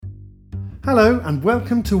Hello and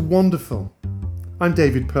welcome to Wonderful. I'm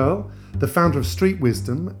David Pearl, the founder of Street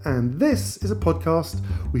Wisdom, and this is a podcast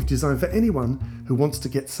we've designed for anyone who wants to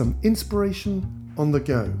get some inspiration on the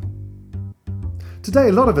go. Today,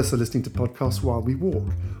 a lot of us are listening to podcasts while we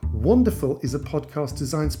walk. Wonderful is a podcast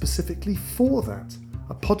designed specifically for that,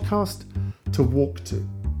 a podcast to walk to,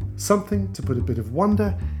 something to put a bit of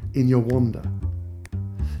wonder in your wander.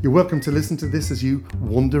 You're welcome to listen to this as you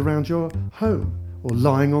wander around your home, or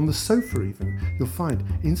lying on the sofa even. You'll find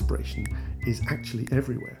inspiration is actually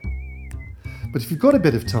everywhere. But if you've got a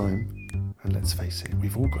bit of time, and let's face it,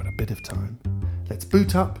 we've all got a bit of time, let's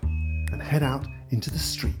boot up and head out into the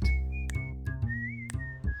street.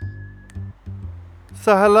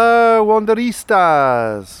 So hello,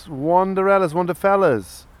 Wanderistas, Wanderellas,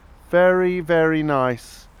 Wanderfellas. Very, very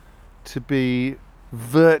nice to be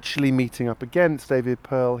virtually meeting up again. It's David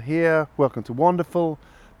Pearl here. Welcome to Wonderful,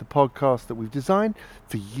 the podcast that we've designed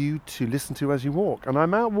for you to listen to as you walk. And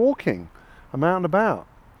I'm out walking. I'm out and about.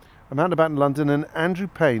 I'm out and about in London, and Andrew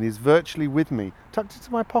Payne is virtually with me, tucked into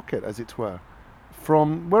my pocket, as it were.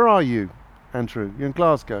 From, where are you, Andrew? You're in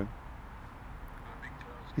Glasgow.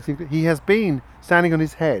 You think that he has been standing on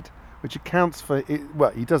his head, which accounts for it. Well,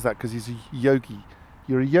 he does that because he's a yogi.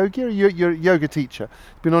 You're a yogi, or you're a yoga teacher?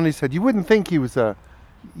 He's been on his head. You wouldn't think he was a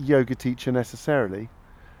yoga teacher necessarily.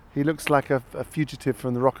 He looks like a fugitive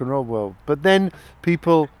from the rock and roll world. But then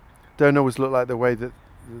people don't always look like the way that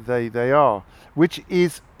they are, which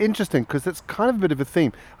is interesting because that's kind of a bit of a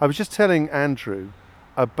theme. I was just telling Andrew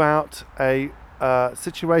about a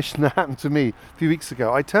situation that happened to me a few weeks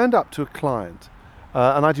ago. I turned up to a client,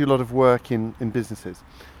 and I do a lot of work in businesses.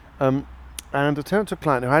 And I turned up to a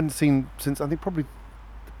client who I hadn't seen since, I think, probably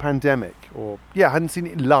the pandemic. I hadn't seen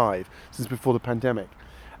it live since before the pandemic.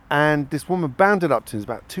 And this woman bounded up to us,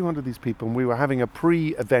 about 200 of these people, and we were having a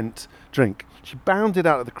pre-event drink. She bounded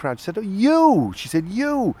out of the crowd. She said, "Oh, you!" She said,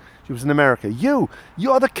 "You!" She was in America. You're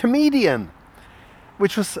the comedian!"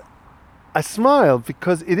 Which was, I smiled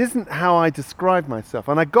because it isn't how I describe myself.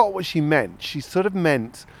 And I got what she meant. She sort of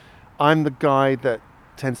meant I'm the guy that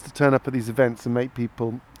tends to turn up at these events and make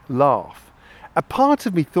people laugh. A part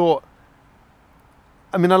of me thought,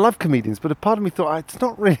 I mean, I love comedians, but a part of me thought, it's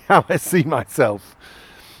not really how I see myself.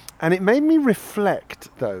 And it made me reflect,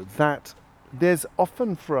 though, that there's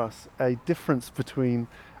often for us a difference between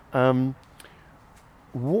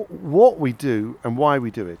what we do and why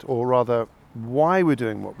we do it, or rather, why we're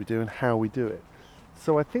doing what we do and how we do it.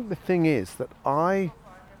 So I think the thing is that I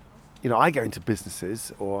go into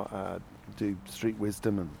businesses or do street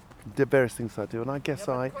wisdom and the various things I do, and I guess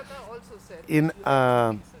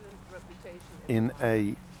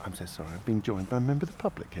I'm so sorry, I'm being joined by a member of the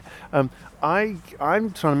public here. I'm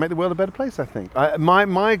trying to make the world a better place, I think.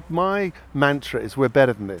 My mantra is we're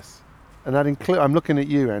better than this. And that I'm looking at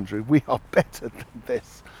you, Andrew. We are better than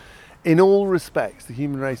this. In all respects, the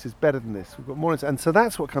human race is better than this. We've got more, and so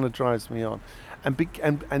that's what kind of drives me on.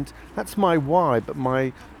 And that's my why, but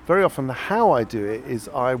very often the how I do it is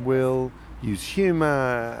I will use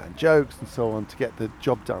humour and jokes and so on to get the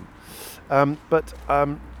job done.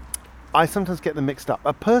 I sometimes get them mixed up.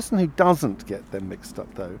 A person who doesn't get them mixed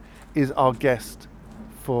up, though, is our guest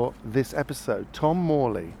for this episode. Tom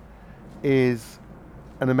Morley is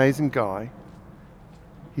an amazing guy.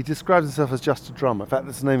 He describes himself as just a drummer. In fact,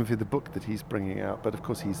 that's the name of the book that he's bringing out, but of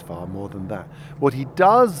course he's far more than that. What he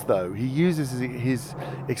does, though, he uses his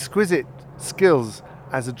exquisite skills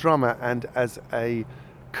as a drummer and as a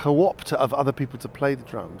co-opter of other people to play the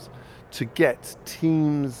drums to get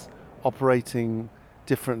teams operating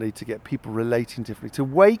differently, to get people relating differently, to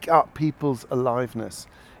wake up people's aliveness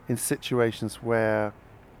in situations where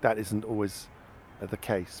that isn't always the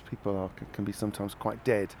case. People can be sometimes quite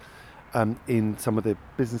dead in some of the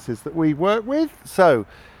businesses that we work with. So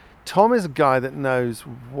Tom is a guy that knows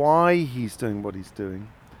why he's doing what he's doing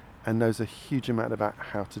and knows a huge amount about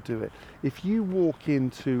how to do it. If you walk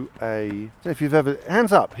into if you've ever,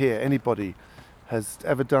 hands up here, anybody has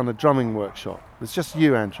ever done a drumming workshop. It's just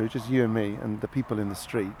you, Andrew, just you and me and the people in the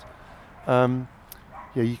street.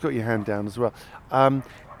 You've got your hand down as well.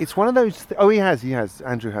 It's one of those, he has,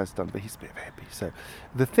 Andrew has done, but he's a bit of a hippie. So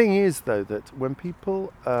the thing is, though, that when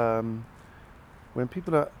people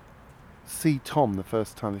see Tom the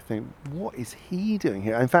first time, they think, what is he doing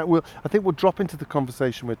here? In fact, I think we'll drop into the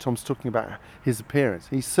conversation where Tom's talking about his appearance.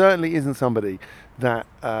 He certainly isn't somebody that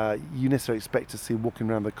you necessarily expect to see walking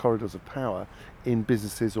around the corridors of power in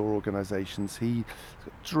businesses or organisations. He's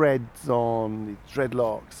got dreads on,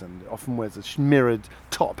 dreadlocks, and often wears a mirrored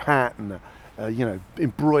top hat and a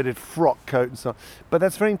embroidered frock coat and so on. But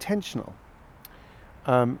that's very intentional.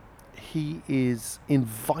 He is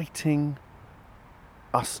inviting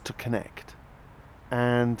us to connect.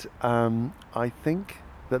 And I think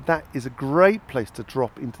that is a great place to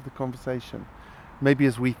drop into the conversation. Maybe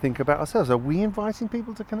as we think about ourselves, are we inviting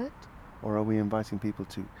people to connect? Or are we inviting people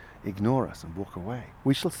to ignore us and walk away?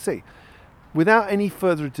 We shall see. Without any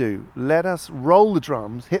further ado, let us roll the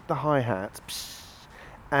drums, hit the hi-hats,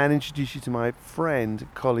 and introduce you to my friend,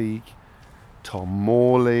 colleague, Tom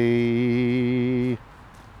Morley.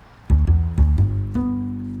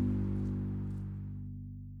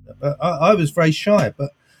 I was very shy,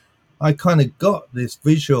 but I kind of got this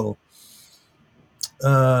visual.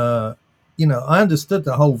 I understood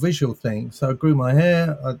the whole visual thing. So I grew my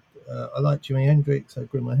hair. I liked Jimi Hendrix. I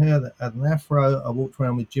grew my hair. I had an afro. I walked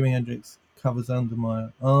around with Jimi Hendrix covers under my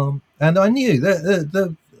arm, and I knew that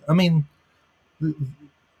the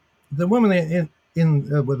woman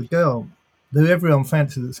with the girl who everyone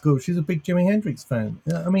fancied at school. She's a big Jimi Hendrix fan.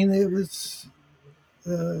 I mean, it was.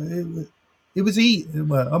 It was easy.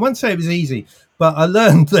 Well, I won't say it was easy, but I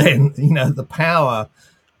learned then, the power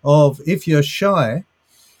of, if you're shy,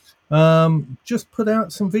 just put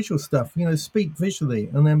out some visual stuff. Speak visually,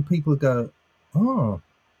 and then people go, "Oh,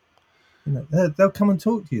 they'll come and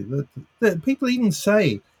talk to you." People even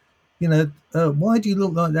say, "Why do you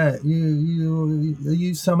look like that? Are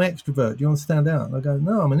you some extrovert? Do you want to stand out?" And I go,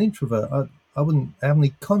 "No, I'm an introvert. I wouldn't have any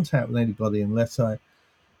contact with anybody unless I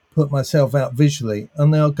put myself out visually."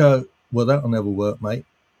 And they'll go, "Well, that'll never work, mate."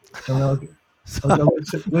 And I'll go,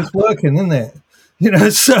 "It's working, isn't it?"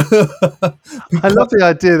 So I love the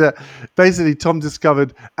idea that basically Tom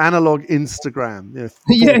discovered analog Instagram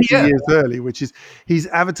 40 years early, which is he's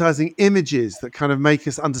advertising images that kind of make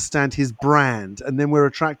us understand his brand, and then we're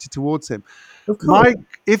attracted towards him. Mike,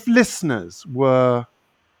 if listeners were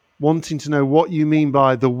wanting to know what you mean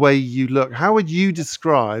by the way you look, how would you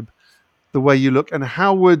describe the way you look, and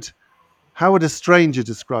how would a stranger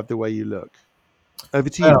describe the way you look? Over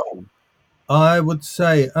to you. I would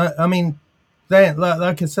say, I mean, then,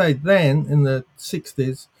 like I say, then in the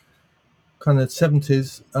 60s, kind of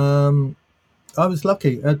 70s, I was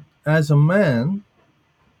lucky. As a man,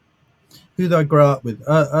 who did I grow up with?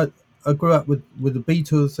 I grew up with the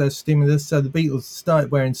Beatles as stimulus. So the Beatles started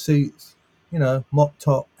wearing suits, mop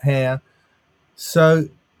top hair. So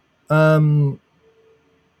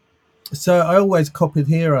I always copied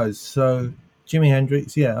heroes. So Jimi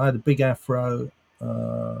Hendrix, I had a big afro,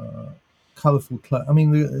 colourful clothes. I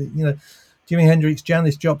mean, Jimi Hendrix,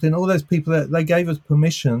 Janis Joplin, all those people, that they gave us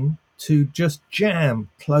permission to just jam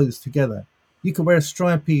clothes together. You could wear a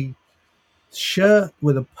stripy shirt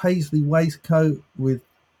with a paisley waistcoat with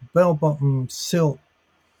bell-bottom silk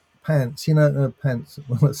pants. Pants.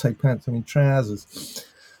 When I say pants, I mean trousers.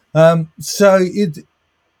 So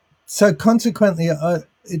consequently,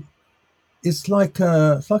 it's like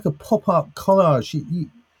a pop-up collage.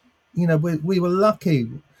 We were lucky.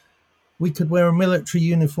 We could wear a military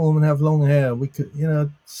uniform and have long hair. We could,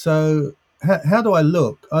 So how do I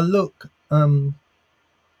look? I look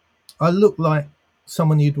like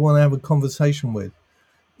someone you'd want to have a conversation with,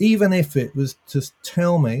 even if it was to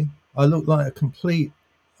tell me. I look like a complete.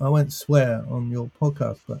 I won't swear on your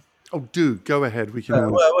podcast, but do go ahead. We can.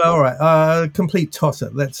 All right. Complete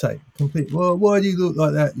tosser. Let's say complete. Well, why do you look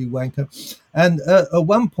like that, you wanker? And at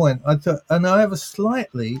one point, I thought, and I have a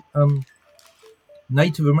slightly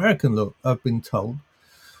Native American look, I've been told.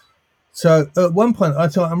 So at one point I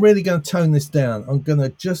thought, I'm really going to tone this down. I'm going to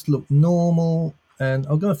just look normal, and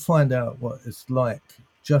I'm going to find out what it's like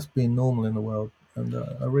just being normal in the world. And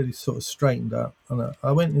I really sort of straightened up, and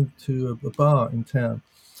I went into a bar in town,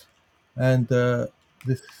 and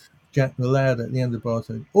this Jack the lad at the end of the bar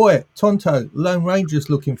said, "Oi, Tonto, Lone Ranger's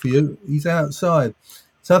looking for you. He's outside."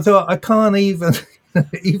 So I thought, I can't even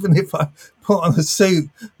if I put on a suit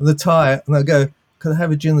and a tie and I go, "Could I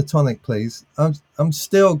have a gin and tonic, please?" I'm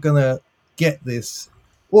still gonna get this.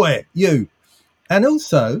 Oi, you. And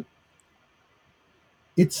also,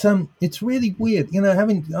 it's really weird,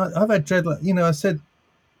 I've had dreadlock. I said,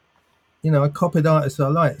 I copied artists I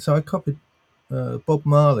like. So I copied Bob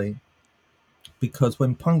Marley, because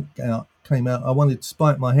when punk came out, I wanted to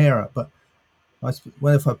spike my hair up, but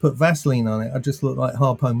if I put Vaseline on it, I just looked like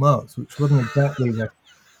Harpo Marx, which wasn't exactly the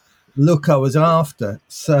look I was after.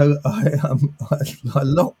 So I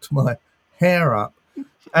locked my hair up.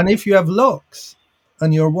 And if you have locks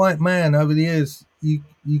and you're a white man over the years, you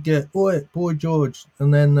get, "Oi, Boy George,"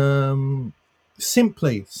 and then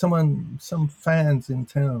Simply, some fans in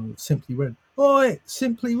town, Simply Red, "Oi,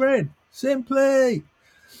 Simply Red, Simply."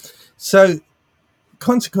 So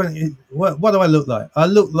consequently, what do I look like? I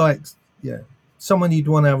look like someone you'd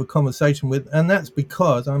want to have a conversation with, and that's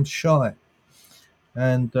because I'm shy.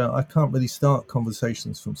 and I can't really start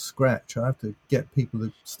conversations from scratch. I have to get people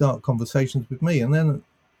to start conversations with me, and then,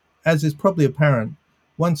 as is probably apparent,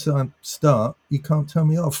 once I start, you can't turn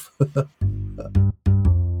me off.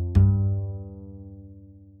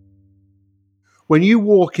 When you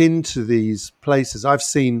walk into these places, I've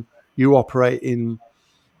seen you operate in,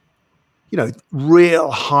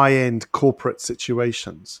 real high-end corporate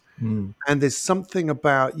situations, Mm. and there's something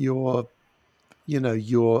about your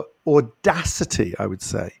audacity, I would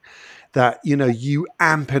say, that you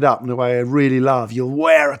amp it up in a way I really love. You'll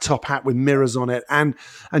wear a top hat with mirrors on it, and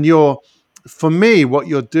for me, what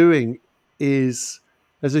you're doing is,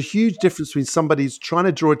 there's a huge difference between somebody who's trying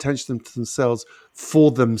to draw attention to themselves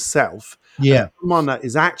for themselves, and Yeah, someone that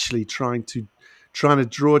is actually trying to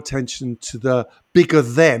draw attention to the bigger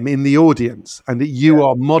them in the audience, and that you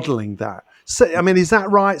are modeling that. So, I mean, is that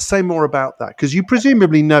right? Say more about that, because you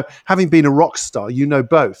presumably know, having been a rock star, you know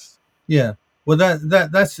both. yeah. Well,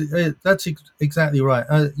 that's exactly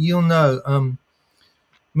right. You'll know,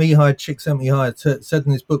 Mihai Csikszentmihalyi said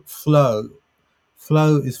in his book Flow.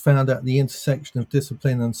 Flow is found at the intersection of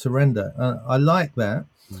discipline and surrender. I like that.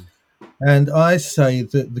 And I say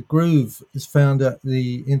that the groove is found at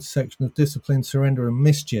the intersection of discipline, surrender, and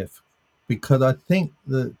mischief, because I think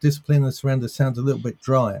the discipline and surrender sounds a little bit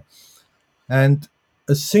dry. And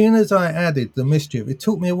as soon as I added the mischief, it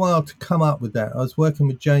took me a while to come up with that. I was working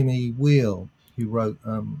with Jamie Wheel, who wrote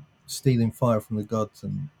Stealing Fire from the Gods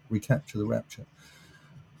and Recapture the Rapture.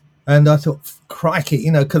 And I thought, crikey,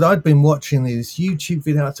 because I'd been watching these YouTube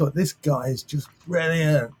videos. I thought, this guy is just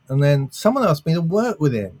brilliant. And then someone asked me to work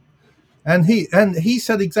with him. And he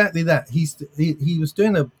said exactly that. He was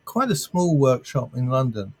doing quite a small workshop in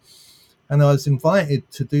London, and I was invited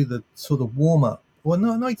to do the sort of warm up. Well,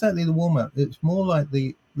 not exactly the warm up. It's more like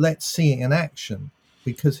the let's see it in action,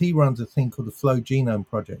 because he runs a thing called the Flow Genome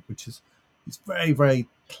Project, which is it's very, very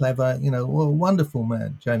clever. A wonderful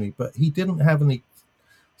man, Jamie, but he didn't have any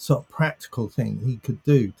sort of practical thing he could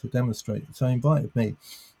do to demonstrate it. So he invited me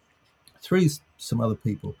through some other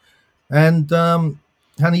people, and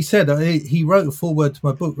he said he wrote a foreword to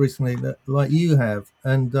my book recently, that like you have,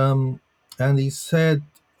 and he said,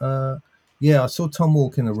 yeah, I saw Tom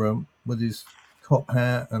walk in the room with his top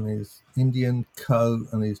hat and his Indian coat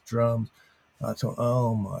and his drums. I thought,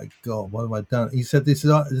 oh my God, what have I done? He said, it's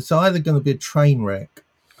either going to be a train wreck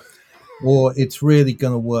or it's really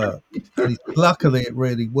going to work. And luckily, it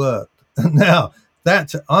really worked. And now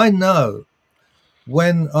that I know,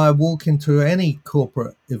 when I walk into any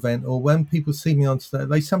corporate event, or when people see me on stage,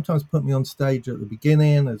 they sometimes put me on stage at the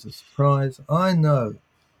beginning as a surprise. I know,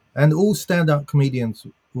 and all stand-up comedians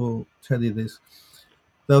will tell you this.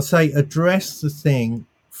 They'll say, address the thing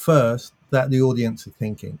first that the audience are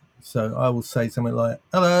thinking. So I will say something like,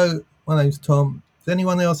 hello, my name's Tom. Is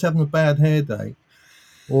anyone else having a bad hair day?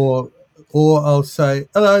 Or I'll say,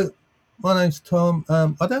 hello, my name's Tom.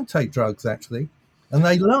 I don't take drugs, actually. And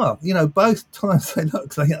they laugh. Both times they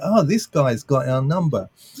look, they go, oh, this guy's got our number.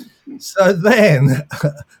 So then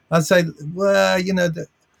I say, well,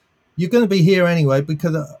 you're going to be here anyway,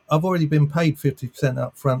 because I've already been paid 50%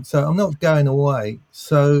 up front, so I'm not going away.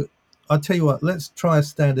 So I'll tell you what, let's try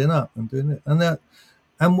standing up and doing it.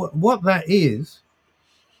 And what that is,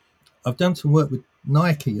 I've done some work with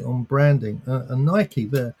Nike on branding. And Nike,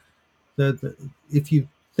 if you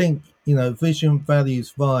think, vision,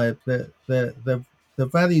 values, vibe, the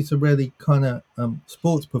values are really kind of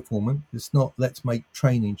sports performance. It's not let's make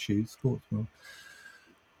training shoes, sports performance.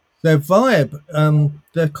 Their vibe,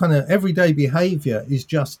 their kind of everyday behavior is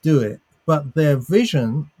just do it. But their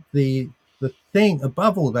vision, the thing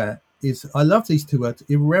above all that is, I love these two words,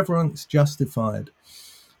 irreverence justified.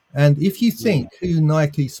 And if you think who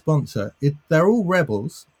Nike sponsor, they're all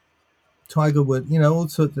rebels. Tiger Woods, all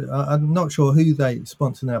sorts of, I'm not sure who they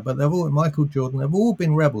sponsor now, but they've all, Michael Jordan, they've all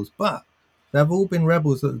been rebels, but they've all been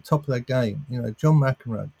rebels at the top of their game. John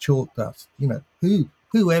McEnroe, chalk dust,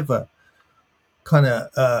 whoever kind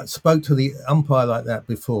of spoke to the umpire like that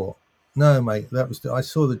before. No, mate, I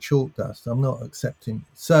saw the chalk dust. I'm not accepting.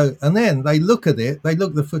 So, and then they look at it, they look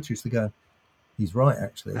at the footage, they go, he's right,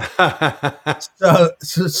 actually.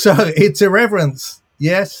 so it's irreverence,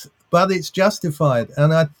 yes, but it's justified.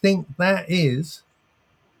 And I think that is,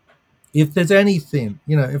 if there's anything,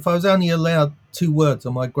 if I was only allowed 2 words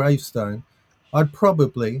on my gravestone, I'd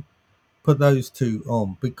probably put those 2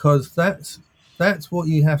 on, because that's what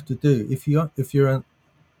you have to do. If you're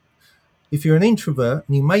an introvert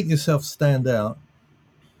and you make yourself stand out,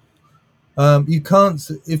 you can't.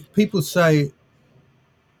 If people say,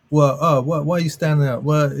 well, why are you standing out?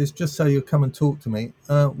 Well, it's just so you'll come and talk to me.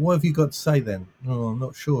 What have you got to say then? Oh, I'm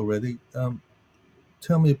not sure, really.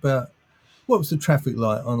 Tell me about, what was the traffic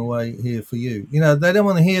light on the way here for you? You know, they don't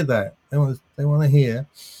want to hear that. They want to hear,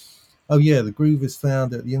 oh yeah, the groove is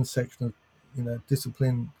found at the intersection of, you know,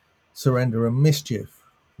 discipline, surrender, and mischief.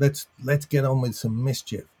 Let's get on with some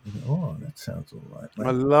mischief. You know, oh, that sounds all right,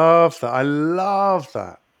 I mate. love that. I love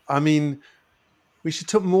that. I mean, we should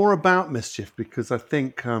talk more about mischief, because I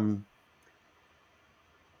think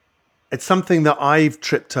it's something that I've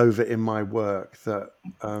tripped over in my work, that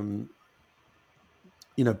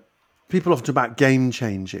you know, people often talk about game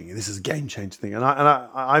changing. This is a game changing thing, and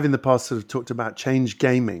I've in the past sort of talked about change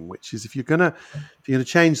gaming, which is if you're gonna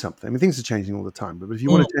change something. I mean, things are changing all the time, but if you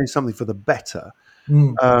want to change something for the better,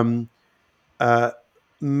 Mm.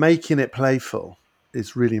 making it playful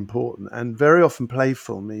is really important. And very often,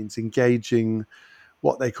 playful means engaging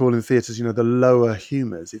what they call in theatres, you know, the lower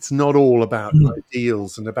humours. It's not all about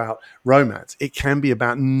ideals and about romance. It can be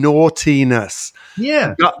about naughtiness,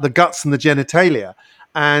 Yeah. the guts and the genitalia.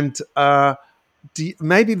 And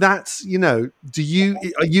maybe that's, you know,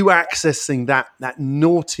 are you accessing that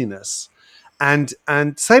naughtiness? And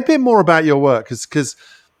say a bit more about your work, because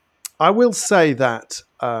I will say that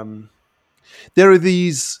there are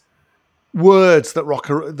these words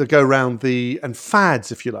that go around and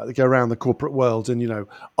fads, if you like, that go around the corporate world, and, you know,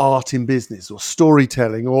 art in business or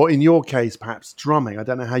storytelling, or in your case, perhaps drumming. I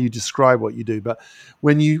don't know how you describe what you do, but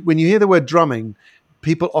when you hear the word drumming,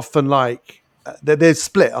 people often they're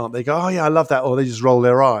split, aren't they? Go, oh yeah, I love that, or they just roll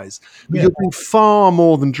their eyes. But Yeah. you're doing far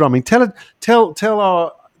more than drumming. Tell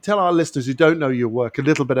our listeners who don't know your work a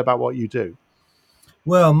little bit about what you do.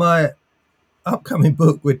 Well, my upcoming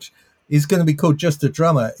book, which is going to be called Just a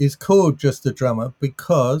Drummer, is called Just a Drummer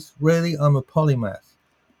because really I'm a polymath.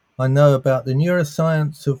 I know about the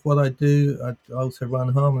neuroscience of what I do. I also run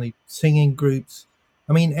harmony singing groups.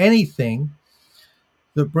 I mean, anything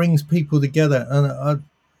that brings people together. And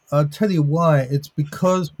I'll tell you why. It's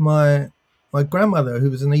because my grandmother, who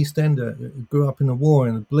was an East Ender, grew up in the war,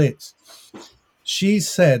 in the Blitz. She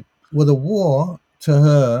said, well, the war to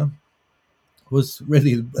her was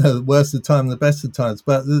really the worst of time, the best of times.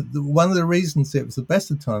 But one of the reasons it was the best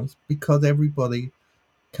of times because everybody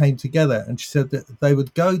came together. And she said that they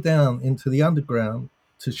would go down into the underground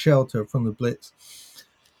to shelter from the Blitz.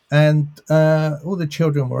 And all the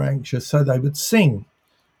children were anxious, so they would sing.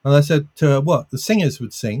 And I said to her, what, the singers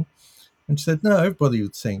would sing? And she said, no, everybody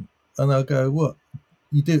would sing. And I go, what?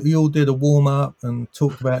 You all did a warm up and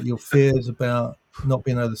talked about your fears about not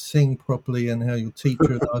being able to sing properly and how your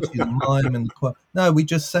teacher had asked you to mime in the choir. No, we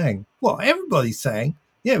just sang. What? Everybody sang?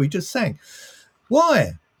 Yeah, we just sang.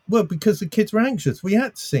 Why? Well, because the kids were anxious. We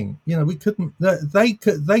had to sing. You know, we couldn't. They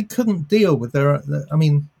couldn't deal with their. I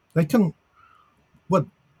mean, they couldn't. What?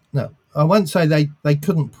 No, I won't say they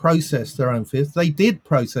couldn't process their own fears. They did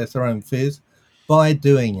process their own fears by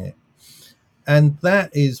doing it, and that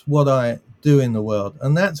is what I do in the world,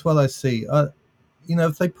 and that's what I see. You know,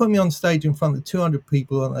 if they put me on stage in front of 200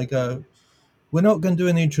 people and they go, we're not going to do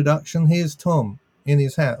an introduction, here's Tom in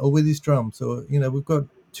his hat or with his drums, or, you know, we've got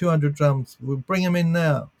 200 drums, we'll bring them in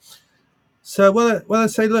now. So I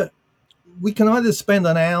say, look, we can either spend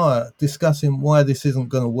an hour discussing why this isn't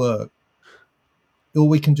going to work, or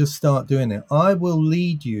we can just start doing it. I will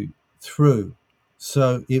lead you through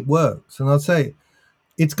so it works. And I'll say,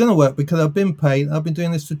 it's going to work because I've been paid. I've been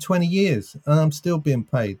doing this for 20 years and I'm still being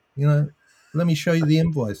paid. You know, let me show you the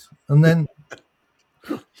invoice. And then,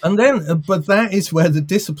 but that is where the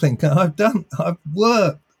discipline I've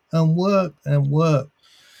worked and worked and worked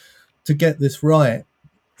to get this right.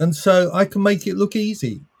 And so I can make it look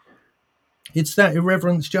easy. It's that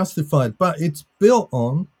irreverence justified, but it's built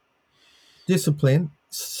on discipline,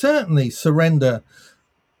 certainly surrender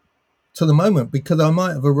to the moment, because I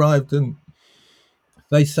might have arrived and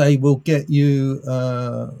they say, we'll get you,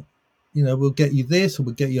 we'll get you this, or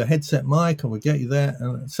we'll get you a headset mic, or we'll get you that.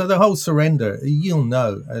 And so the whole surrender, you'll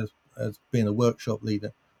know as being a workshop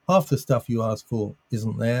leader, half the stuff you ask for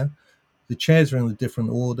isn't there. The chairs are in a different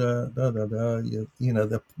order.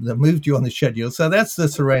 They moved you on the schedule. So that's the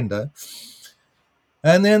surrender.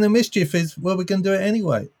 And then the mischief is, well, we can do it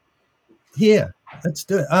anyway. Here, let's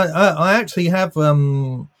do it. I actually have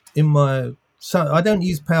in my, so I don't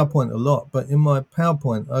use PowerPoint a lot, but in my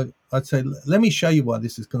PowerPoint, I'd say, let me show you why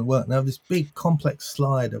this is going to work. Now, this big complex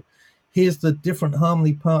slide of, here's the different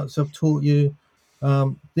harmony parts I've taught you.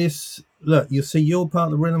 This, look, you see your part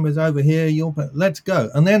of the rhythm is over here. Your part, let's go.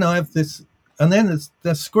 And then I have this, and then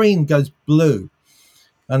the screen goes blue,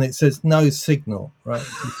 and it says no signal, right?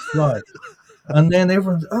 Slide. And then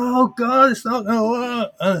everyone's, oh God, it's not going to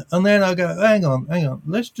work. And then I go, hang on,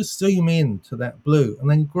 let's just zoom in to that blue. And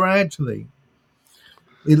then gradually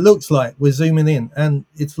it looks like we're zooming in, and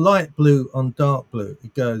it's light blue on dark blue.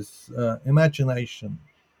 It goes imagination,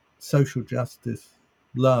 social justice,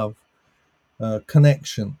 love,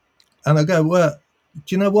 connection. And I go, well,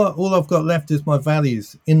 do you know what? All I've got left is my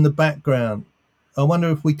values in the background. I wonder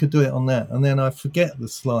if we could do it on that. And then I forget the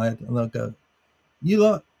slide, and I go, you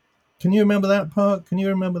lot, can you remember that part? Can you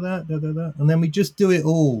remember that? Da, da, da. And then we just do it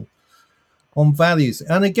all on values.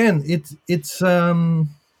 And again, it's kind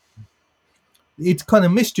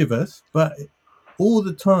of mischievous, but all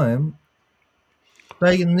the time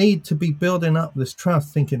they need to be building up this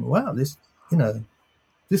trust, thinking, wow, this,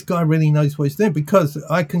 this guy really knows what he's doing. Because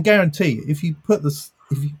I can guarantee, if you put a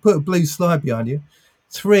blue slide behind you,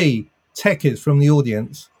 3 techies from the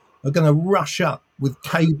audience are going to rush up with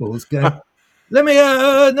cables, going, "Let me,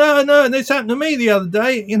 no, this happened to me the other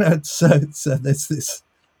day." So there's this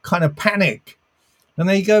kind of panic, and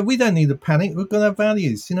there you go. We don't need to panic. We've got our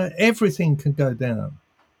values. Everything can go down.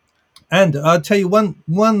 And I'll tell you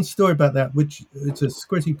one story about that, which it's a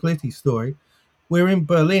Scritti Politti story. We're in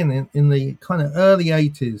Berlin in the kind of early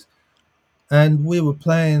 80s, and we were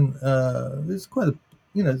playing. It's quite a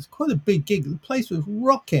big gig. The place was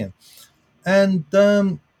rocking, and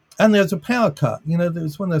there's a power cut. There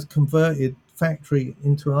was one of those converted factory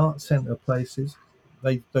into art center places.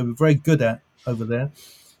 They were very good at over there,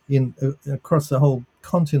 across the whole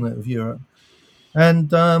continent of Europe,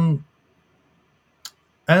 and of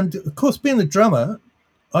course, being a drummer,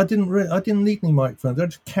 I didn't need any microphones. I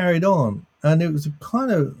just carried on, and it was a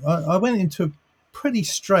kind of I went into a pretty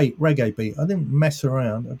straight reggae beat. I didn't mess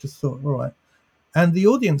around. I just thought, all right. And the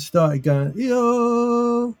audience started going,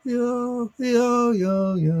 yo, yo, yo,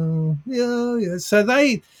 yo, yo, yo, yo. So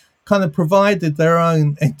they kind of provided their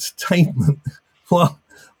own entertainment while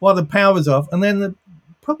the power was off. And then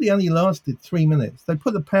probably only lasted 3 minutes. They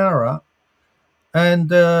put the power up, and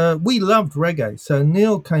we loved reggae. So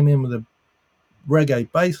Neil came in with a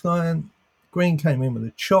reggae bass line. Green came in with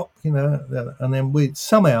a chop, and then we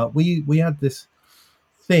had this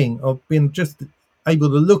thing of being just able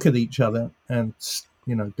to look at each other and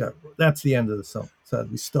go, that's the end of the song. So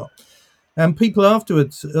we stopped, and people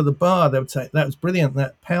afterwards at the bar, they would say, that was brilliant,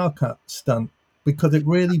 that power cut stunt, because it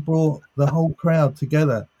really brought the whole crowd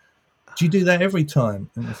together. Do you do that every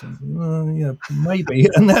time? And I said, well, maybe.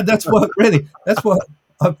 And that's what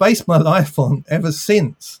I've based my life on ever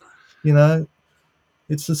since.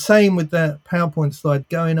 It's the same with that PowerPoint slide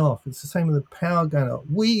going off. It's the same with the power going off.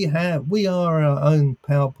 We are our own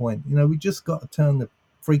PowerPoint. We just got to turn the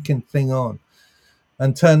freaking thing on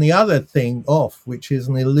and turn the other thing off, which is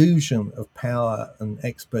an illusion of power and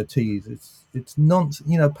expertise. It's nonsense.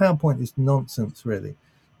 PowerPoint is nonsense, really,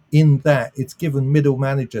 in that it's given middle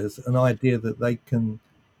managers an idea that they can,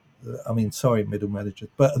 middle managers,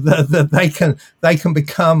 but that they can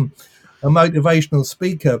become a motivational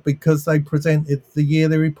speaker because they presented the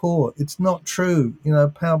yearly report. It's not true.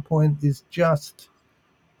 PowerPoint is just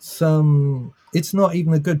it's not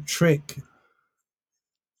even a good trick.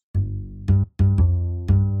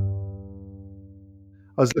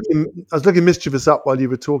 I was looking Mischievous up while you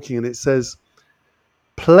were talking, and it says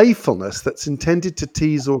playfulness that's intended to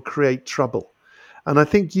tease or create trouble. And I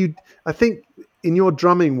think in your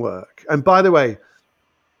drumming work, and by the way,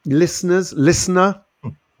 listener,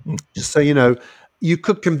 just so you know, you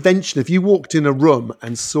could if you walked in a room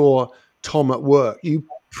and saw Tom at work, you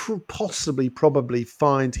probably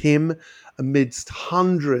find him amidst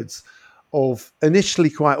hundreds of initially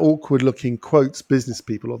quite awkward looking quotes business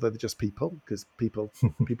people, although they're just people, because people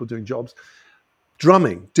doing jobs,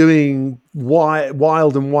 doing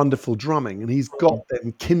wild and wonderful drumming. And he's got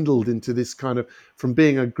them kindled into this kind of, from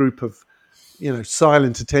being a group of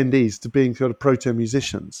silent attendees to being sort of proto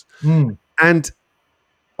musicians. And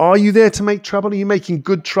are you there to make trouble? Are you making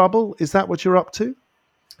good trouble? Is that what you're up to?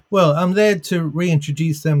 Well, I'm there to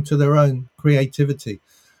reintroduce them to their own creativity,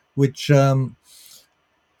 which how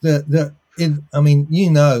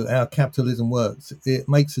capitalism works. It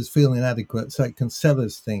makes us feel inadequate so it can sell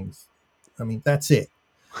us things. That's it.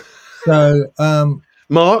 So Karl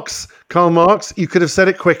Marx, you could have said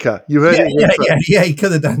it quicker. You heard it. Yeah, he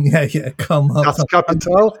could have done. Yeah, Karl Marx. Das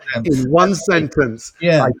Kapital in one sentence.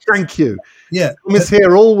 Yeah. I thank you. Yeah. Tom is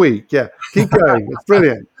here all week. Yeah, keep going. It's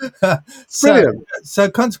brilliant. Brilliant. So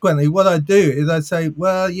consequently, what I do is I say,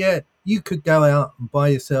 well, yeah, you could go out and buy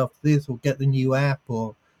yourself this, or get the new app,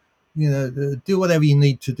 or do whatever you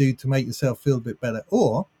need to do to make yourself feel a bit better,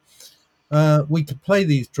 or we could play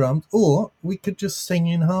these drums, or we could just sing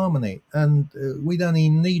in harmony, and we don't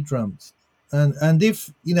even need drums. And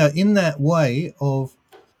if in that way of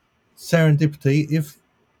serendipity,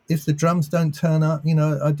 if the drums don't turn up,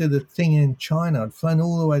 I did a thing in China. I'd flown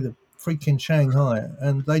all the way to freaking Shanghai,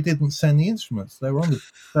 and they didn't send the instruments. They were on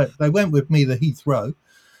they went with me to Heathrow.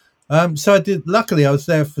 So I did. Luckily, I was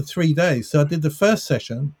there for 3 days. So I did the first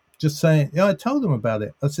session, just saying. Yeah, I told them about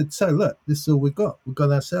it. I said, "So look, this is all we've got. We've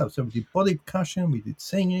got ourselves. So we did body percussion, we did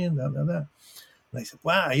singing, da da da." And they said,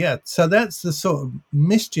 "Wow, yeah." So that's the sort of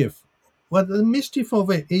mischief. Well, the mischief of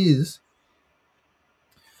it is,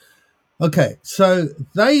 okay. So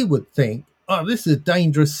they would think, "Oh, this is a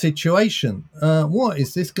dangerous situation. What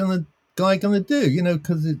is this guy gonna do?"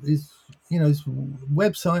 Because it's his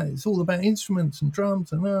website is all about instruments and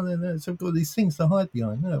drums, and so we've got these things to hide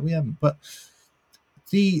behind. No, we haven't. But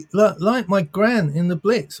like my gran in the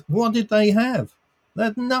Blitz, what did they have? They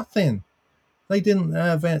had nothing. They didn't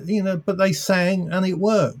have, but they sang and it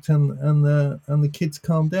worked, and the kids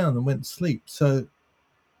calmed down and went to sleep. So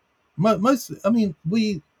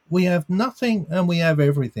we have nothing and we have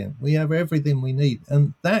everything. We have everything we need,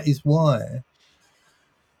 and that is why.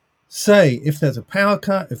 Say if there's a power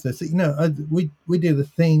cut, if there's we did a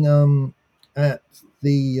thing at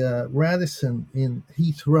the Radisson in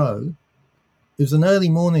Heathrow. It was an early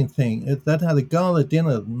morning thing. They'd had a gala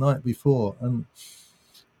dinner the night before, and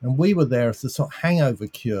we were there as a sort of hangover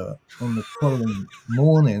cure on the following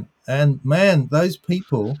morning. And man, those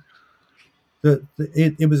people,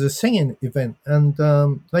 it was a singing event, and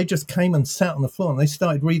they just came and sat on the floor and they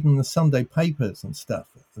started reading the Sunday papers and stuff.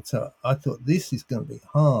 And so I thought, this is going to be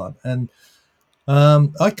hard, and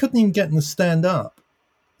I couldn't even get them to stand up.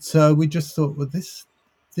 So we just thought, well, this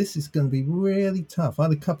is going to be really tough. I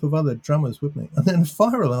had a couple of other drummers with me, and then the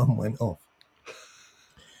fire alarm went off.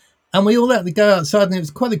 And we all had to go outside, and it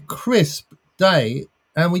was quite a crisp day,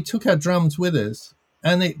 and we took our drums with us,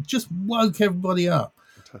 and it just woke everybody up.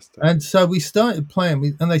 Fantastic. And so we started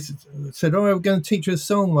playing, and they said, "Oh, we're going to teach you a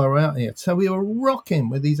song while we're out here." So we were rocking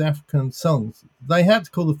with these African songs. They had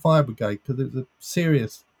to call the fire brigade because it was a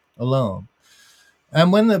serious alarm.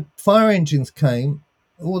 And when the fire engines came,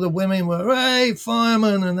 all the women were, "Hey,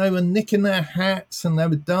 firemen!" and they were nicking their hats and they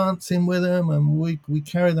were dancing with them, and we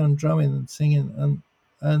carried on drumming and singing,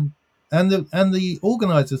 and the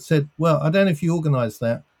organizer said, "Well, I don't know if you organised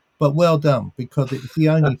that, but well done, because it's the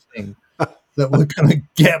only thing that we're going to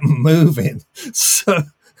get moving." So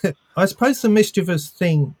I suppose the mischievous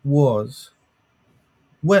thing was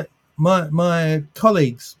when my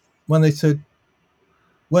colleagues, when they said,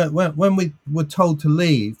 when we were told to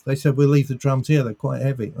leave, they said, "We'll leave the drums here, they're quite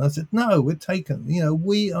heavy." And I said, "No,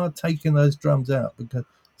 we are taking those drums out because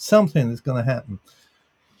something is going to happen."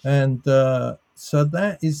 And so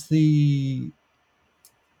that is the...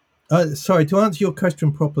 sorry, to answer your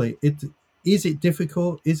question properly, is it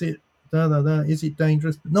difficult? Is it is it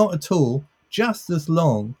dangerous? Not at all. Just as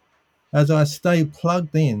long as I stay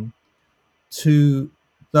plugged in to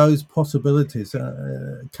those possibilities.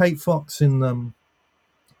 Kate Fox in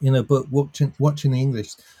a book, Watching the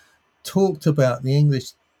English, talked about the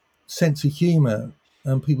English sense of humour,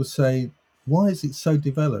 and people say, "Why is it so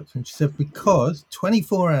developed?" And she said, "Because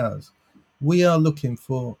 24 hours we are looking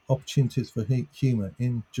for opportunities for humour.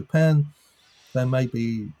 In Japan, there may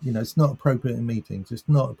be, it's not appropriate in meetings. It's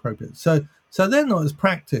not appropriate. So they're not as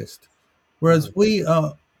practiced, whereas we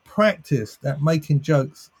are practiced at making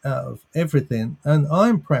jokes out of everything, and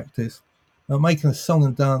I'm practiced at making a song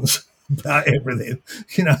and dance about everything,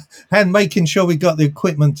 and making sure we got the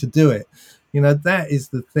equipment to do it. That is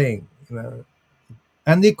the thing,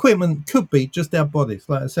 And the equipment could be just our bodies,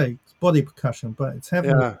 like I say, it's body percussion, but it's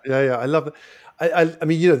having. Yeah. I love it. I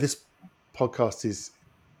mean, this podcast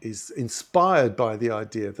is inspired by the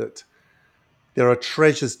idea that there are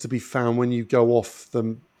treasures to be found when you go off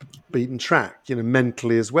the beaten track,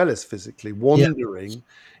 mentally as well as physically. Wandering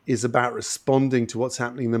is about responding to what's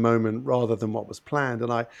happening in the moment rather than what was planned.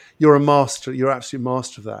 And you're a master. You're absolute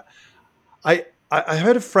master of that. I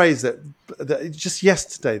heard a phrase that just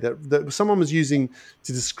yesterday that someone was using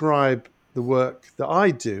to describe the work that I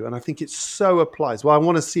do, and I think it so applies. Well, I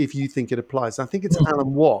want to see if you think it applies. I think it's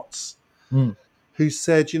Alan Watts who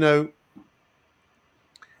said,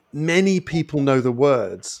 many people know the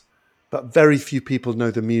words, but very few people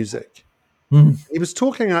know the music. He was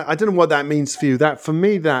talking, I don't know what that means for you. That for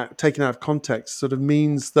me, that taken out of context sort of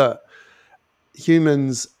means that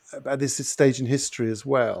humans at this stage in history as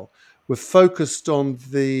well, we're focused on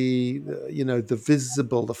the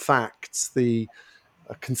visible, the facts, the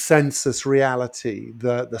consensus reality,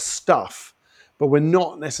 the stuff, but we're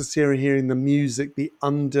not necessarily hearing the music, the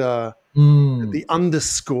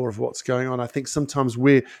underscore of what's going on. I think sometimes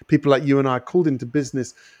people like you and I are called into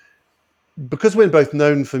business because we're both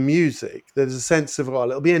known for music. There's a sense of, well,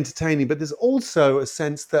 it'll be entertaining, but there's also a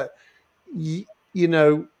sense that we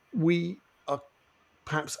are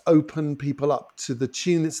perhaps open people up to the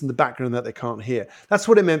tune that's in the background that they can't hear. That's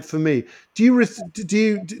what it meant for me. Do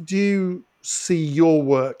you see your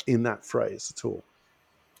work in that phrase at all?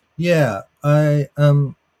 Yeah,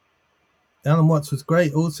 Alan Watts was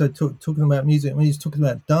great. Also talking about music when he was talking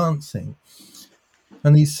about dancing,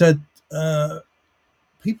 and he said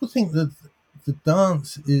people think that the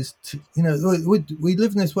dance is we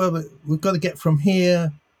live in this world, but we've got to get from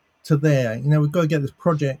here to there. We've got to get this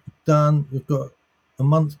project done. We've got a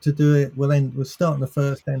month to do it. We'll start on the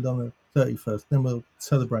 1st, end on the 31st, then we'll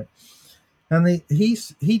celebrate. And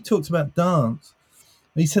he talks about dance.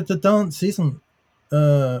 He said the dance isn't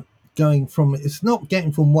it's not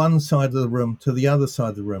getting from one side of the room to the other side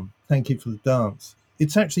of the room. Thank you for the dance.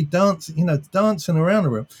 It's actually dancing around the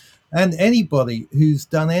room. And anybody who's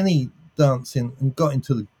done any dancing and got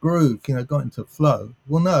into the groove, got into flow,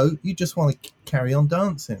 will know you just want to carry on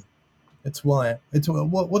dancing. It's why.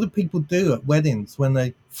 What do people do at weddings when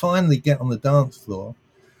they finally get on the dance floor?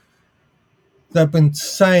 They've been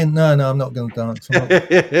saying, no, I'm not going to dance.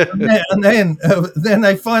 And then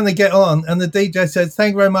they finally get on, and the DJ says,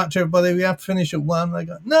 thank you very much, everybody. We have to finish at 1. They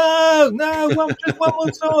go, no, just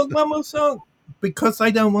one more song, because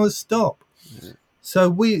they don't want to stop. So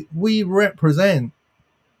we represent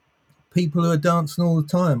people who are dancing all the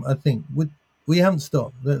time. I think we haven't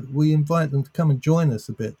stopped. We invite them to come and join us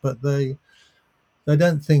a bit, but they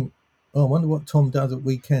don't think, oh, I wonder what Tom does at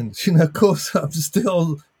weekends. Of course, I'm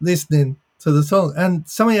still listening to the song. And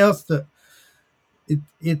something else that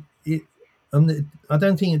I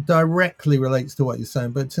don't think it directly relates to what you're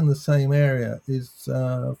saying, but it's in the same area, is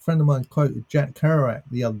a friend of mine quoted Jack Kerouac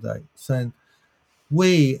the other day saying,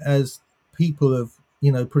 we as people of,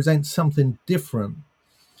 present something different,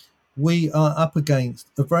 we are up against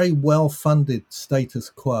a very well-funded status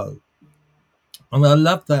quo. And I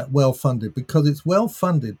love that well-funded, because it's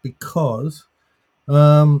well-funded because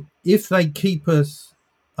if they keep us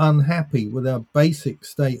unhappy with our basic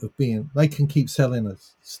state of being, they can keep selling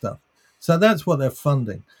us stuff. So that's what they're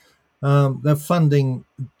funding. They're funding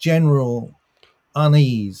general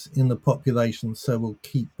unease in the population, so we'll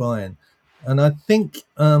keep buying. And I think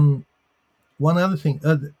one other thing,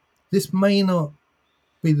 this may not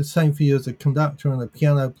be the same for you as a conductor and a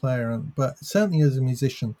piano player, but certainly as a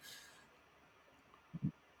musician,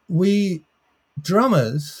 we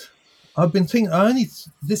drummers, I've been thinking,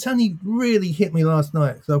 this only really hit me last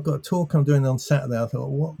night, because I've got a talk I'm doing on Saturday. I thought,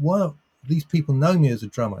 what these people know me as a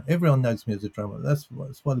drummer. Everyone knows me as a drummer. That's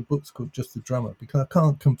why the book's called Just a Drummer, because I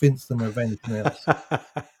can't convince them of anything else.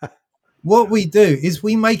 What we do is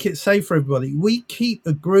we make it safe for everybody. We keep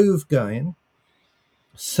a groove going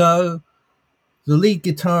so the lead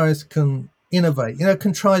guitarist can innovate,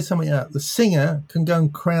 can try something out. The singer can go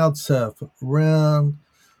and crowd surf around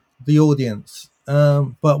the audience,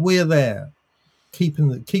 but we're there keeping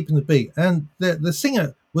the beat. And the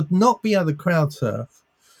singer would not be able to crowd surf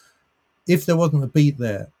if there wasn't a beat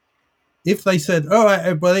there. If they said, all right,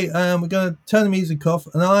 everybody, we're going to turn the music off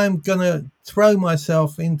and I'm going to throw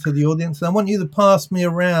myself into the audience and I want you to pass me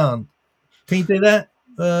around. Can you do that?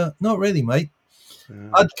 Not really, mate.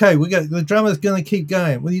 Yeah. Okay, the drummer's going to keep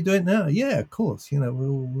going. Will you do it now? Yeah, of course.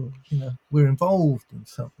 We're involved in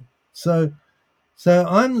something. So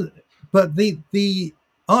but the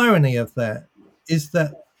irony of that is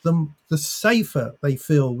that the safer they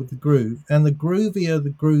feel with the groove, and the groovier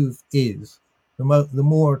the groove is, the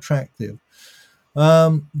more attractive,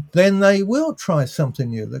 then they will try something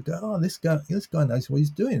new. They go, oh, this guy knows what he's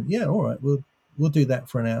doing. Yeah, all right, we'll do that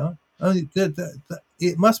for an hour.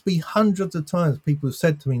 It must be hundreds of times people have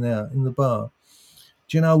said to me now in the bar,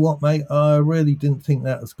 do you know what, mate? I really didn't think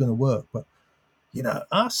that was going to work, but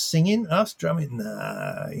us singing, us drumming,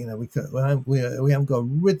 nah, we haven't got a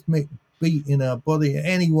rhythmic beat in our body.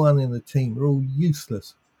 Anyone in the team, we're all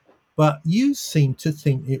useless. But you seem to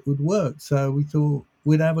think it would work, so we thought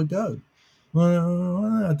we'd have a go.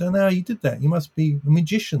 Well, I don't know how you did that. You must be a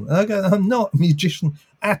magician. I go, I'm not a magician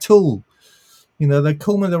at all. They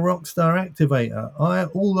call me the rock star activator.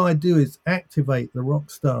 All I do is activate the rock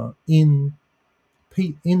star in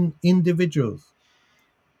individuals,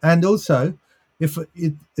 and also, if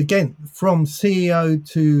it again from CEO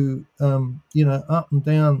to up and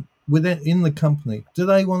down in the company, do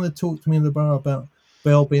they want to talk to me in the bar about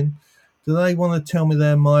Belbin? Do they want to tell me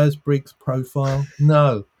their Myers-Briggs profile?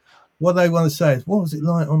 No. What they want to say is, what was it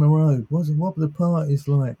like on the road? What were the parties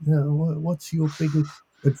like? What's your biggest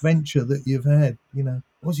adventure that you've had?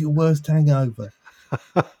 What's your worst hangover?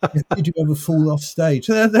 Did you ever fall off stage?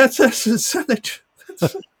 That's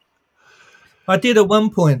I did at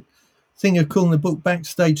one point think of calling the book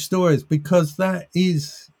Backstage Stories, because that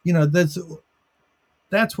is, there's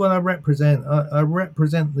that's what I represent. I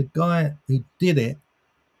represent the guy who did it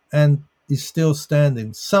and is still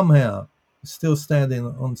standing somehow, still standing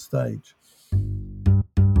on stage.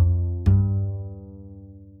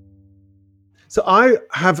 So I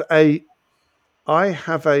have a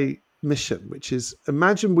mission, which is,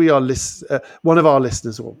 imagine we are one of our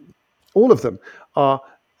listeners, or all of them, are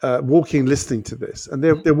walking, listening to this, and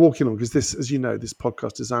they're walking on, because this, as you know, this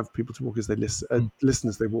podcast is designed for people to walk as they listen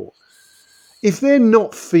as they walk. If they're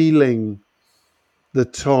not feeling the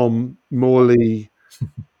Tom Morley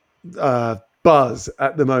buzz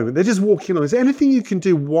at the moment, they're just walking on, is there anything you can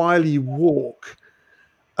do while you walk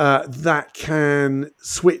that can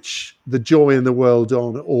switch the joy in the world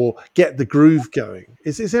on, or get the groove going?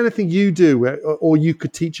 Is there anything you do, or you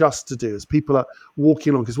could teach us to do as people are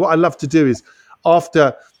walking on? Because what I love to do is,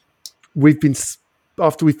 after we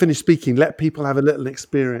finish speaking, let people have a little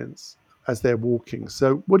experience as they're walking.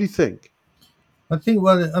 So what do you think? I think,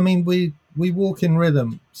 well, I mean, we walk in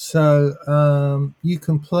rhythm, so you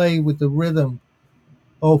can play with the rhythm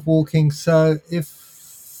of walking. So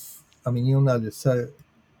you'll know this. So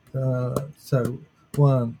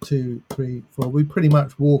 1, 2, 3, 4. We pretty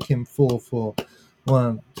much walk in 4/4.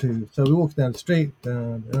 1, 2. So we walk down the street.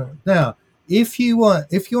 Now, if you want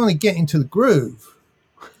to get into the groove,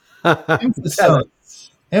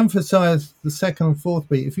 emphasize the second and fourth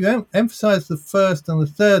beat. If you emphasize the first and the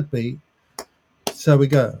third beat, so we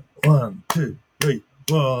go 1, 2, 3,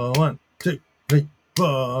 4. 1, 2, 3,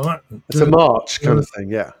 4. 1, 2, it's a march kind of thing,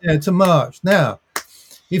 yeah. Yeah, it's a march. Now,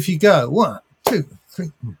 if you go 1, 2,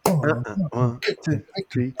 3, 4, 1, 2,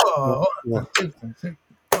 3, 4, 1, 2, 3,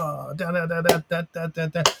 4,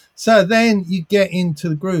 da. So then you get into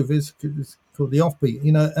the groove. It's called the offbeat,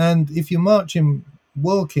 And if you're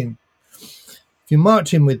walking, if you're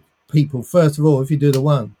marching with people, first of all, if you do the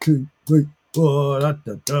 1, 2, 3, 4,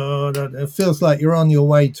 it feels like you're on your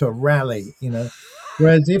way to a rally,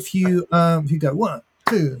 Whereas if you go 1,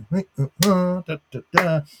 2, 3,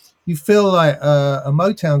 you feel like a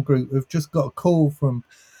Motown group have just got a call from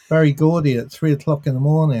Barry Gordy at 3 o'clock in the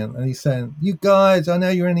morning, and he's saying, "You guys, I know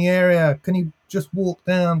you're in the area. Can you just walk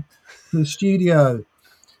down to the studio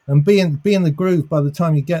and be in the groove by the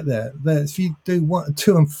time you get there?" If you do 1,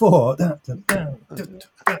 2, and 4,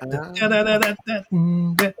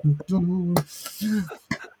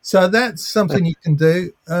 so that's something you can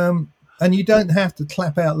do, and you don't have to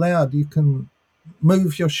clap out loud. You can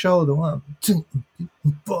move your shoulder 1, 2,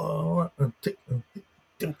 4,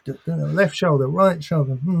 left shoulder, right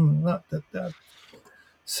shoulder.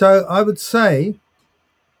 So I would say,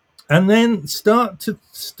 and then start to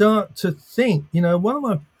think. What do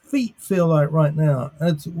my feet feel like right now?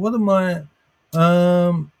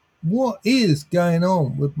 What is going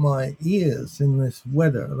on with my ears in this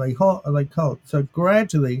weather? Are they hot? Are they cold? So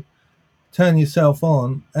gradually turn yourself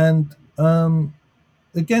on, and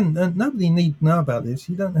again, nobody need to know about this.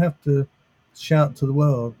 You don't have to shout to the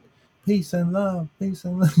world, peace and love, peace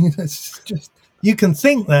and love. It's just, you can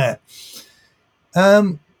think that.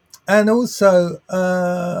 And also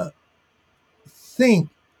think,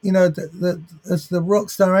 that as the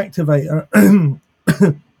Rockstar Activator,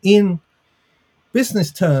 in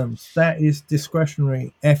business terms, that is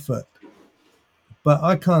discretionary effort. But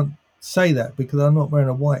I can't say that because I'm not wearing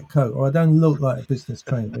a white coat, or I don't look like a business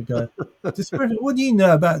trainer. They go, what do you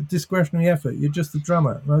know about discretionary effort? You're just a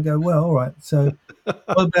drummer. And I go, well, all right. So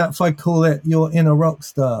what about if I call it your inner rock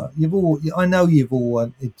star? I know you've all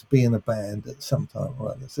wanted to be in a band at some time,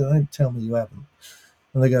 right? So don't tell me you haven't.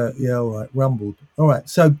 And they go, yeah, all right, rumbled. All right,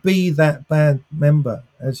 so be that band member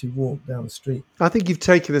as you walk down the street. I think you've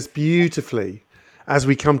taken us beautifully as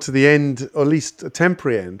we come to the end, or at least a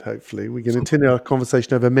temporary end, hopefully. We're going to continue our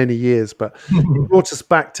conversation over many years, but you brought us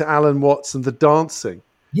back to Alan Watts and the dancing.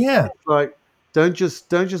 Yeah. It's like, don't just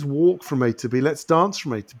walk from A to B, let's dance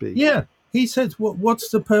from A to B. Yeah. He says, what's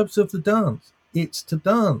the purpose of the dance? It's to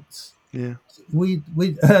dance. Yeah.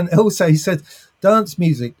 And also he said, dance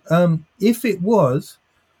music, if it was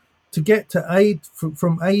to get to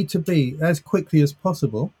from A to B as quickly as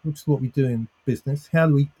possible, which is what we do in business, how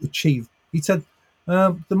do we achieve? He said,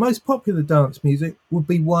 the most popular dance music would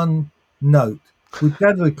be one note. We'd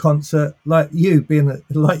go to a concert like you,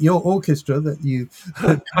 like your orchestra that you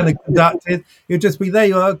kind of conducted. It'd just be, there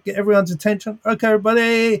you are, get everyone's attention. Okay,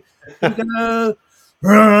 everybody, here we go.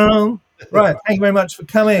 Right, thank you very much for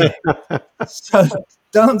coming. So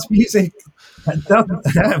dance music doesn't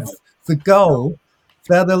have the goal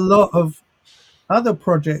that a lot of other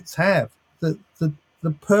projects have.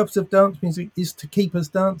 The purpose of dance music is to keep us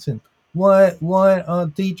dancing. Why are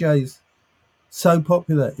DJs so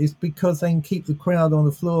popular? It's because they can keep the crowd on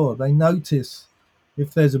the floor. They notice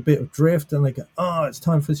if there's a bit of drift, and they go, "Oh, it's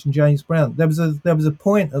time for some James Brown." There was a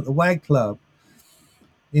point at the WAG Club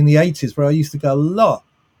in the 80s where I used to go a lot,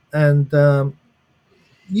 and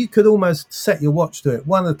you could almost set your watch to it.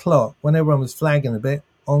 1 o'clock, when everyone was flagging a bit,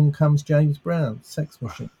 on comes James Brown, Sex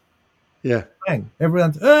Machine. Yeah. Bang!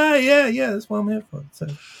 Everyone's, oh yeah, that's what I'm here for. So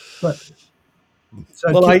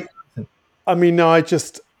Well, I mean, no,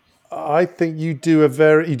 I think you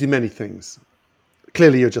do many things.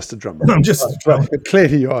 Clearly, you're just a drummer. I'm just a drummer.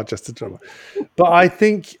 Clearly, you are just a drummer. But I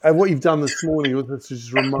think what you've done this morning was to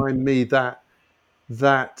just remind me that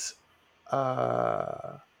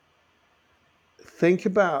think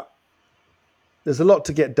about, there's a lot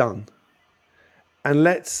to get done, and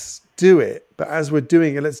let's do it. But as we're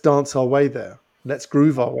doing it, let's dance our way there. Let's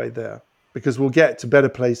groove our way there, because we'll get to better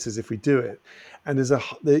places if we do it. And there's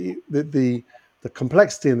the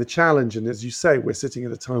complexity and the challenge. And as you say, we're sitting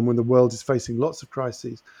at a time when the world is facing lots of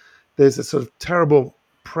crises. There's a sort of terrible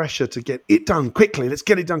pressure to get it done quickly. Let's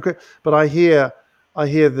get it done quick. But I hear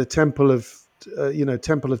the temple of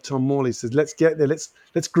Tom Morley says, let's get there.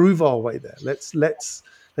 Let's groove our way there. Let's dance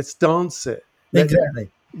it. Exactly.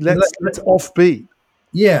 Let's offbeat.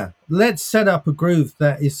 Yeah, let's set up a groove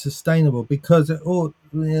that is sustainable, because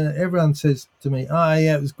everyone says to me, "Oh,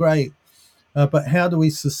 yeah, it was great, but how do we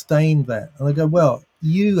sustain that?" And I go, "Well,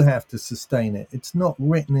 you have to sustain it. It's not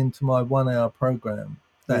written into my 1-hour program.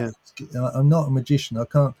 I'm not a magician. I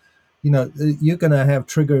can't. You're going to have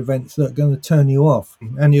trigger events that are going to turn you off,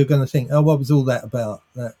 and you're going to think, oh, what was all that about?"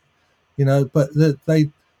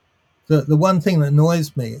 But the one thing that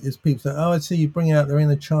annoys me is people say, "Oh, I see you bring out their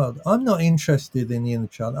inner child." I'm not interested in the inner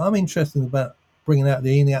child. I'm interested about bringing out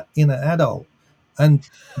the inner adult. And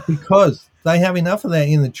because they have enough of their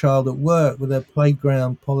inner child at work with their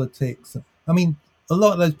playground politics. I mean, a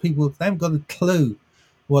lot of those people, they haven't got a clue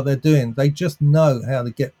what they're doing. They just know how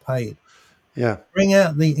to get paid. Yeah. Bring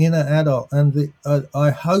out the inner adult. And I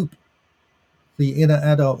hope the inner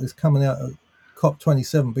adult is coming out of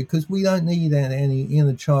COP27, because we don't need any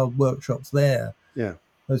inner child workshops there. Yeah.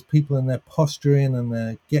 Those people and their posturing and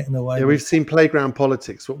they're getting away. Yeah, we've seen playground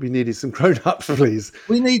politics. What we need is some grown-ups, please.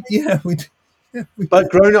 We need, but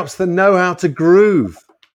grown-ups that know how to groove.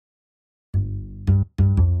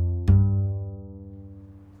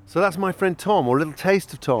 So that's my friend Tom, or a little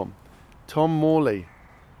taste of Tom Morley.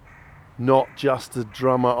 Not just a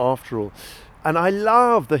drummer after all. And I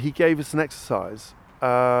love that he gave us an exercise,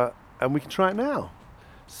 and we can try it now.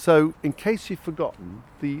 So, in case you've forgotten,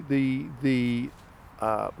 the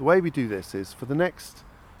way we do this is, for the next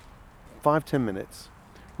 5-10 minutes,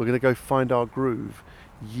 we're going to go find our groove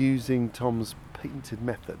using Tom's patented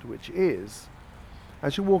method, which is,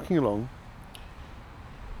 as you're walking along,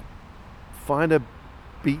 find a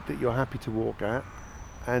beat that you're happy to walk at,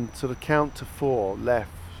 and sort of count to 4,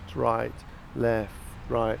 left, right,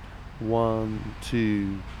 1,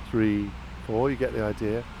 2, 3, 4, you get the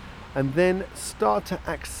idea. And then start to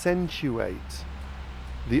accentuate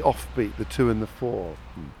the offbeat, the 2 and the 4.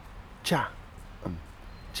 Cha,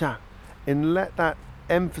 cha. And let that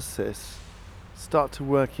emphasis start to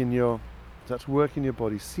work in your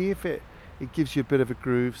body. See if it gives you a bit of a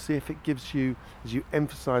groove. See if it gives you, as you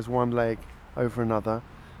emphasize one leg over another,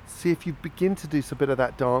 see if you begin to do a bit of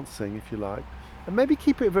that dancing, if you like. And maybe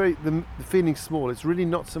keep it the feeling small. It's really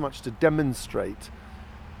not so much to demonstrate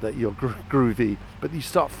that you're groovy, but you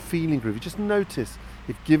start feeling groovy. Just notice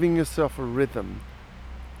if giving yourself a rhythm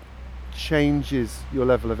changes your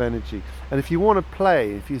level of energy. And if you want to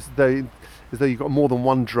play, as though you've got more than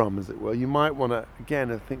one drum, as it were, you might want to,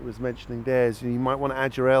 again, I think it was mentioning theirs, you might want to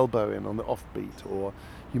add your elbow in on the offbeat, or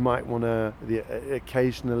you might want to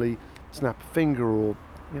occasionally snap a finger, or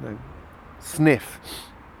sniff,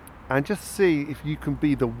 and just see if you can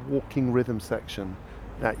be the walking rhythm section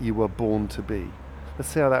that you were born to be. Let's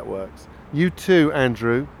see how that works. You too,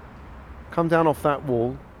 Andrew, come down off that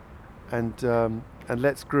wall and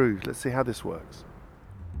let's groove. Let's see how this works.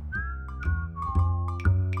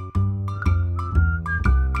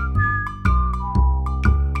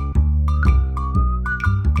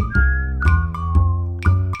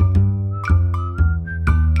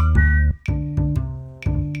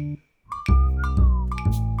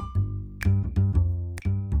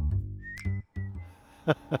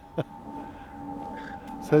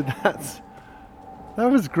 So that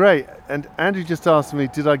was great. And Andrew just asked me,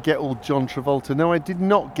 did I get all John Travolta? No, I did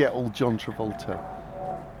not get all John Travolta.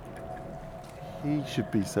 He should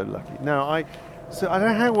be so lucky. No, I don't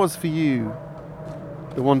know how it was for you,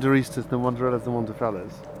 the Wanderistas, the Wanderellas, the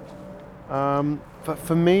Wanderfellas. But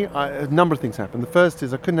for me, a number of things happened. The first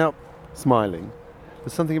is I couldn't help smiling.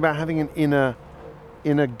 There's something about having an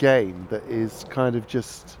inner game that is kind of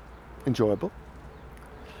just enjoyable.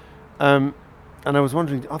 And I was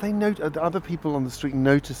wondering, are other people on the street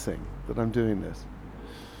noticing that I'm doing this?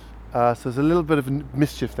 So there's a little bit of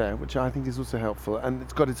mischief there, which I think is also helpful, and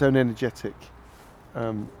it's got its own energetic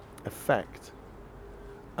effect.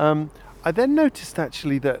 I then noticed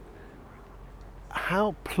actually that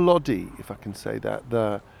how ploddy, if I can say that,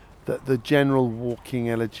 the general walking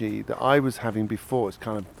elegy that I was having before is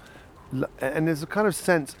kind of, and there's a kind of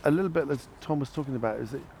sense, a little bit as Tom was talking about,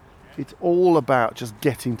 is that it's all about just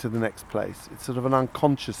getting to the next place. It's sort of an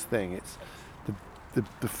unconscious thing. It's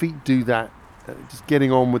the feet do that, just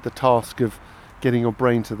getting on with the task of getting your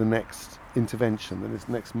brain to the next intervention,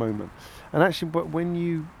 the next moment. And actually, but when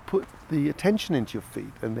you put the attention into your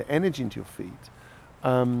feet and the energy into your feet,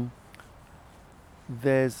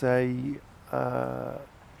 there's it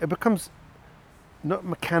becomes not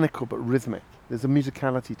mechanical but rhythmic. There's a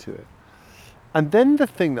musicality to it. And then the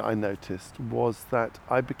thing that I noticed was that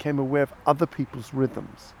I became aware of other people's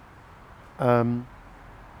rhythms.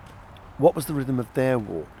 What was the rhythm of their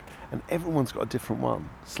walk? And everyone's got a different one,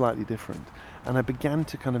 slightly different. And I began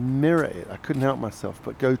to kind of mirror it. I couldn't help myself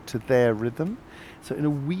but go to their rhythm. So in a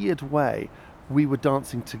weird way, we were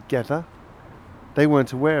dancing together. They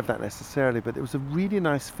weren't aware of that necessarily, but it was a really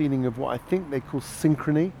nice feeling of what I think they call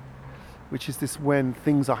synchrony, which is this when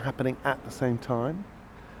things are happening at the same time.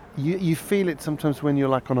 You feel it sometimes when you're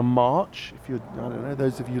like on a march. If you're, I don't know,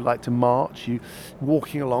 those of you who like to march, you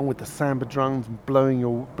walking along with the samba drums, blowing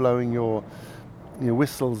your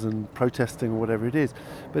whistles and protesting or whatever it is.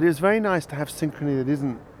 But it was very nice to have synchrony that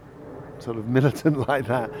isn't sort of militant like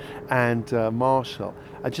that and martial.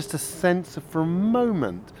 Just a sense of, for a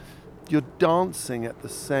moment, you're dancing at the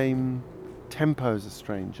same tempo as a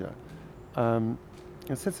stranger.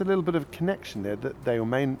 And so it's a little bit of a connection there that they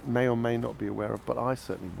may or may not be aware of, but I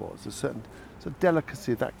certainly was. There's a certain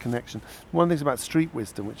delicacy of that connection. One of the things about Street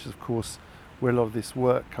Wisdom, which is of course where a lot of this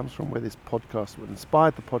work comes from, where this podcast, what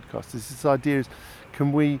inspired the podcast, is this idea is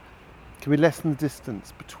can we lessen the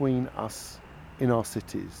distance between us in our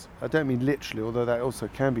cities? I don't mean literally, although that also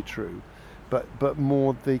can be true, but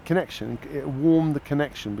more the connection, warm the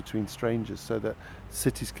connection between strangers so that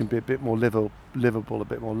cities can be a bit more livable, a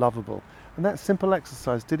bit more lovable. And that simple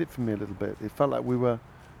exercise did it for me a little bit. It felt like we were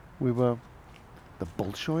the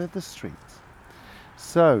Bolshoi of the streets.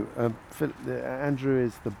 So Andrew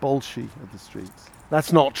is the Bolshoi of the streets.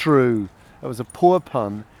 That's not true. It was a poor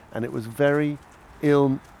pun, and it was very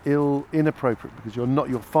inappropriate because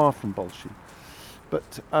you're far from Bolshoi.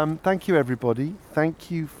 But thank you, everybody. Thank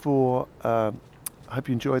you for. I hope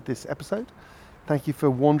you enjoyed this episode. Thank you for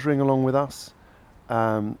wandering along with us.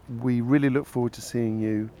 We really look forward to seeing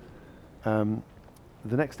you the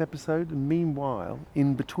next episode. And meanwhile,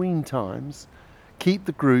 in between times, keep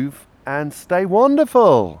the groove and stay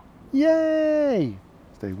wonderful. Yay!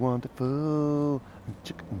 Stay wonderful.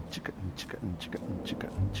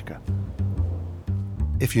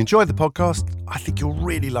 If you enjoyed the podcast, I think you'll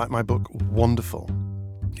really like my book, Wonderful.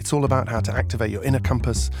 It's all about how to activate your inner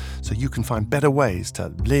compass so you can find better ways to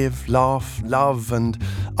live, laugh, love, and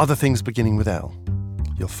other things beginning with L.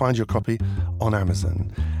 You'll find your copy on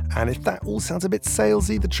Amazon. And if that all sounds a bit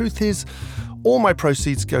salesy, the truth is, all my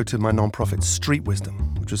proceeds go to my non-profit Street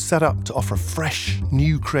Wisdom, which was set up to offer a fresh,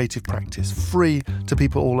 new creative practice, free to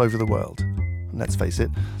people all over the world. And let's face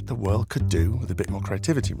it, the world could do with a bit more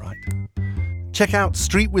creativity, right? Check out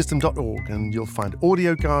streetwisdom.org and you'll find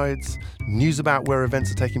audio guides, news about where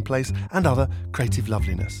events are taking place, and other creative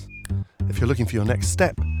loveliness. If you're looking for your next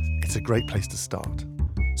step, it's a great place to start.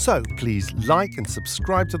 So please like and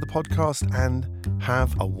subscribe to the podcast and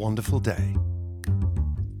have a wonderful day.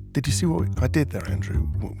 Did you see what I did there, Andrew,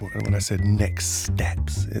 when I said next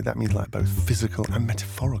steps? That means like both physical and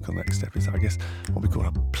metaphorical next steps. I guess what we call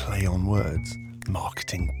a play on words.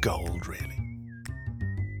 Marketing gold, really.